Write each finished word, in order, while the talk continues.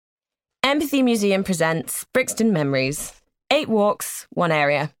Empathy Museum presents Brixton Memories. 8 walks, 1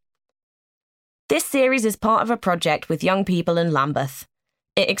 area. This series is part of a project with young people in Lambeth.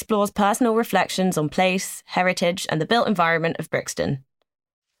 It explores personal reflections on place, heritage and the built environment of Brixton.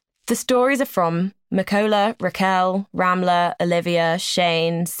 The stories are from Makola, Raquel, Ramla, Olivia,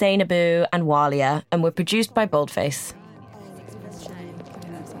 Shane, Sainabou and Walia and were produced by Boldface.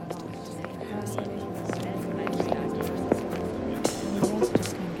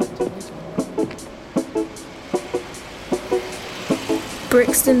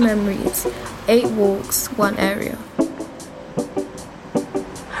 Brixton Memories, 8 walks, 1 area.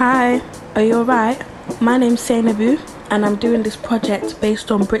 Hi, are you alright? My name's Sainabou and I'm doing this project based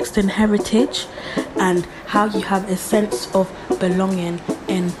on Brixton heritage and how you have a sense of belonging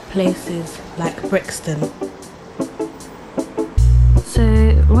in places like Brixton. So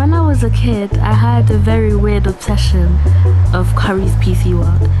when I was a kid, I had a very weird obsession of Curry's PC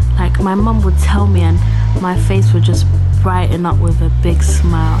World. Like my mum would tell me and my face would just brighten up with a big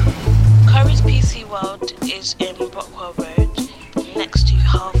smile. Curry's PC World is in Brockwell Road, next to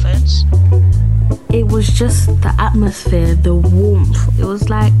Harvard's. It was just the atmosphere, the warmth. It was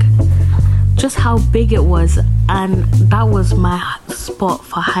like just how big it was, and that was my spot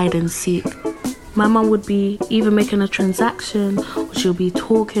for hide and seek. My mum would be either making a transaction or she'll be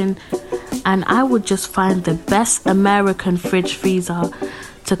talking, and I would just find the best American fridge freezer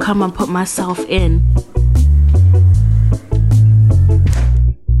to come and put myself in.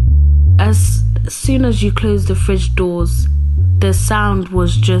 As soon as you close the fridge doors, the sound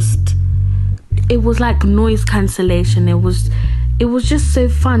was just, it was like noise cancellation. It was just so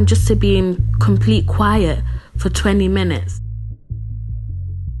fun just to be in complete quiet for 20 minutes.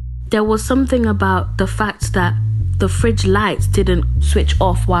 There was something about the fact that the fridge lights didn't switch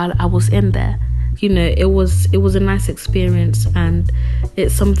off while I was in there. You know, it was a nice experience, and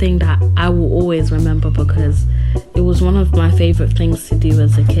it's something that I will always remember because it was one of my favorite things to do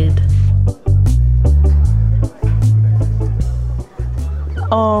as a kid.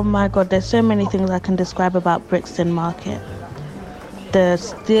 Oh my god, there's so many things I can describe about Brixton Market. The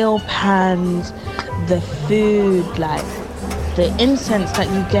steel pans, the food, like the incense that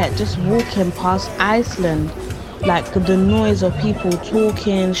you get just walking past Iceland, like the noise of people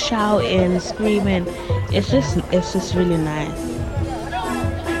talking, shouting, screaming. It's just really nice.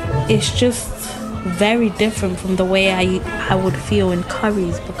 It's just very different from the way I would feel in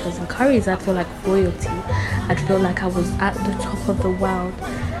Curry's, because in Curry's I feel like royalty. I'd feel like I was at the top of the world.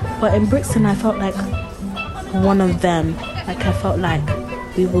 But in Brixton I felt like one of them. Like I felt like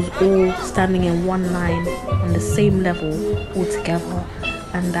we was all standing in one line on the same level all together.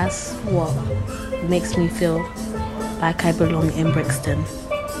 And that's what makes me feel like I belong in Brixton.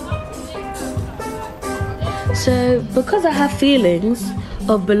 So because I have feelings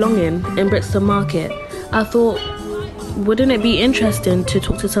of belonging in Brixton Market, I thought, wouldn't it be interesting to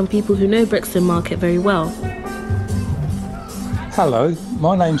talk to some people who know Brixton Market very well? Hello,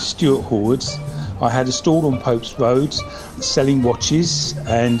 my name's Stuart Horwoods. I had a stall on Pope's Road selling watches,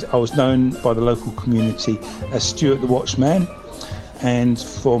 and I was known by the local community as Stuart the Watchman. And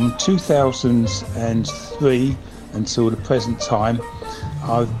from 2003 until the present time,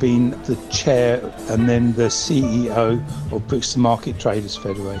 I've been the chair and then the CEO of Brixton Market Traders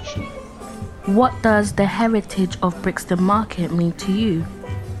Federation. What does the heritage of Brixton Market mean to you?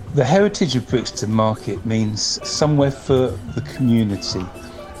 The heritage of Brixton Market means somewhere for the community.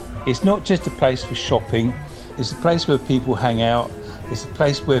 It's not just a place for shopping, it's a place where people hang out, it's a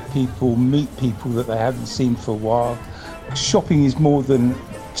place where people meet people that they haven't seen for a while. Shopping is more than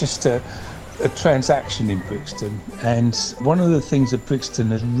just a transaction in Brixton, and one of the things that Brixton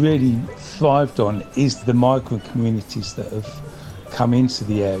has really thrived on is the migrant communities that have come into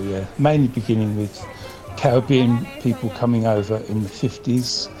the area, mainly beginning with Caribbean people coming over in the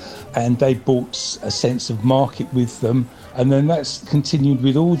 50s, and they brought a sense of market with them, and then that's continued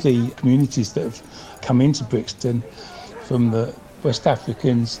with all the communities that have come into Brixton, from the West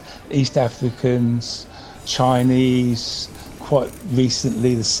Africans, East Africans, Chinese, quite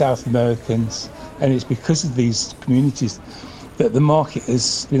recently the South Americans, and it's because of these communities that the market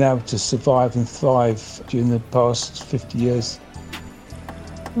has been able to survive and thrive during the past 50 years.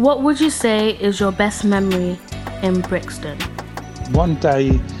 What would you say is your best memory in Brixton? One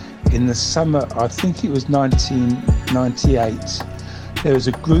day in the summer, I think it was 1998, there was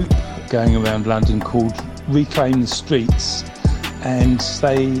a group going around London called Reclaim the Streets, and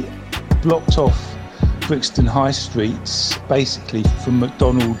they blocked off Brixton High Streets, basically from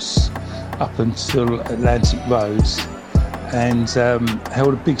McDonald's up until Atlantic Road, and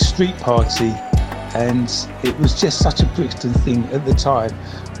held a big street party, and it was just such a Brixton thing at the time.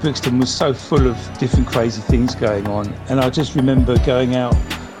 Brixton was so full of different crazy things going on, and I just remember going out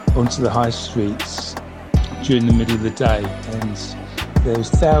onto the high streets during the middle of the day, and there was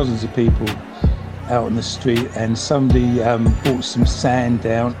thousands of people out on the street, and somebody brought some sand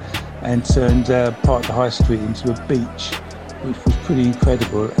down and turned part of the high street into a beach, which was pretty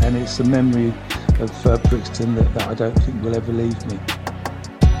incredible, and it's a memory of Brixton that I don't think will ever leave me.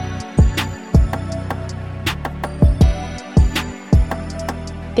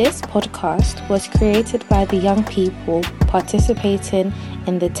 This podcast was created by the young people participating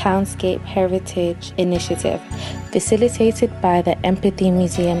in the Townscape Heritage Initiative, facilitated by the Empathy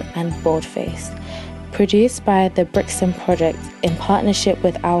Museum and Boldface, produced by the Brixton Project in partnership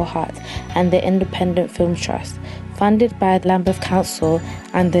with Our Heart and the Independent Film Trust, funded by Lambeth Council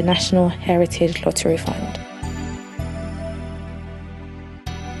and the National Heritage Lottery Fund.